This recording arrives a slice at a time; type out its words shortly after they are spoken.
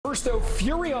First, though,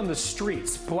 fury on the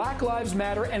streets. Black Lives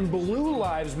Matter and Blue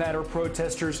Lives Matter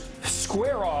protesters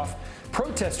square off.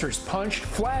 Protesters punched,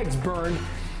 flags burned,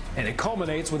 and it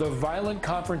culminates with a violent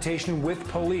confrontation with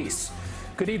police.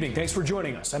 Good evening. Thanks for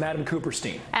joining us. I'm Adam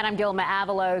Cooperstein. And I'm Gilma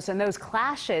Avalos. And those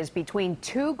clashes between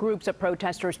two groups of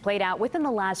protesters played out within the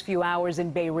last few hours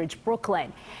in Bay Ridge,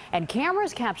 Brooklyn. And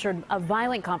cameras captured a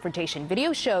violent confrontation.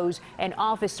 Video shows an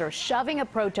officer shoving a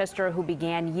protester who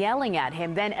began yelling at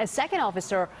him. Then a second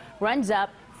officer runs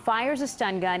up, fires a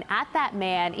stun gun at that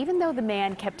man, even though the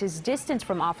man kept his distance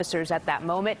from officers at that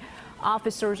moment.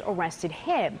 Officers arrested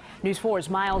him. News 4's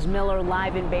Miles Miller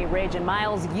live in Bay Ridge. And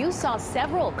Miles, you saw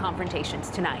several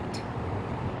confrontations tonight.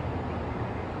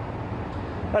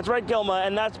 That's right, Gilma,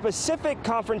 and that specific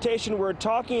confrontation we're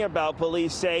talking about,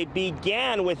 police say,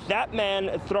 began with that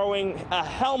man throwing a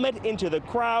helmet into the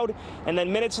crowd, and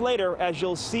then minutes later, as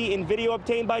you'll see in video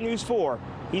obtained by News 4,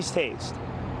 he's tased.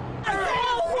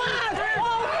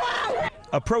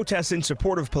 A protest in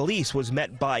support of police was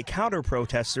met by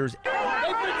counter-protesters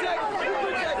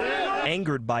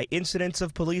angered by incidents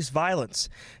of police violence.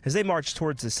 As they marched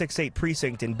towards the 6-8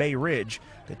 precinct in Bay Ridge,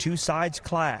 the two sides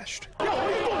clashed.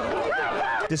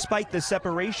 Despite the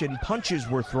separation, punches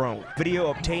were thrown. Video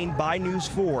obtained by News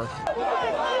 4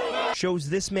 shows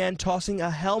this man tossing a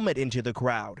helmet into the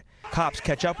crowd. Cops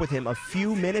catch up with him a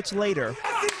few minutes later,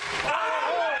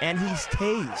 and he's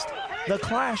tased. The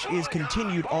clash is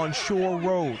continued on Shore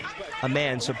Road. A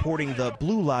man supporting the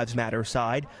Blue Lives Matter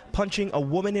side punching a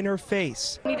woman in her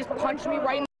face. He just punched me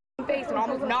right in the face and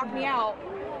almost knocked me out.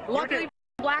 Luckily,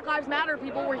 Black Lives Matter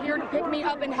people were here to pick me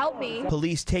up and help me.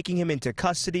 Police taking him into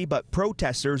custody, but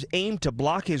protesters aimed to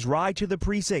block his ride to the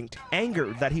precinct,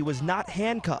 angered that he was not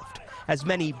handcuffed, as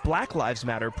many Black Lives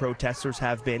Matter protesters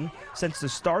have been since the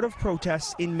start of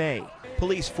protests in May.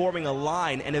 Police forming a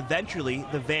line, and eventually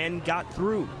the van got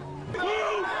through.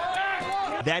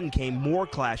 Then came more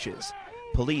clashes.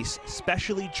 Police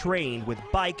specially trained with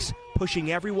bikes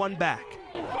pushing everyone back.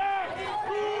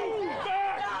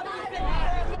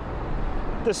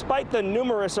 Despite the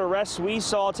numerous arrests we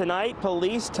saw tonight,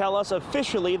 police tell us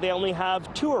officially they only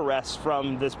have 2 arrests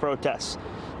from this protest.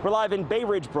 We're live in Bay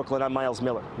Ridge, Brooklyn. I'm Miles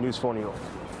Miller, News 4 New York.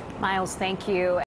 Miles, thank you.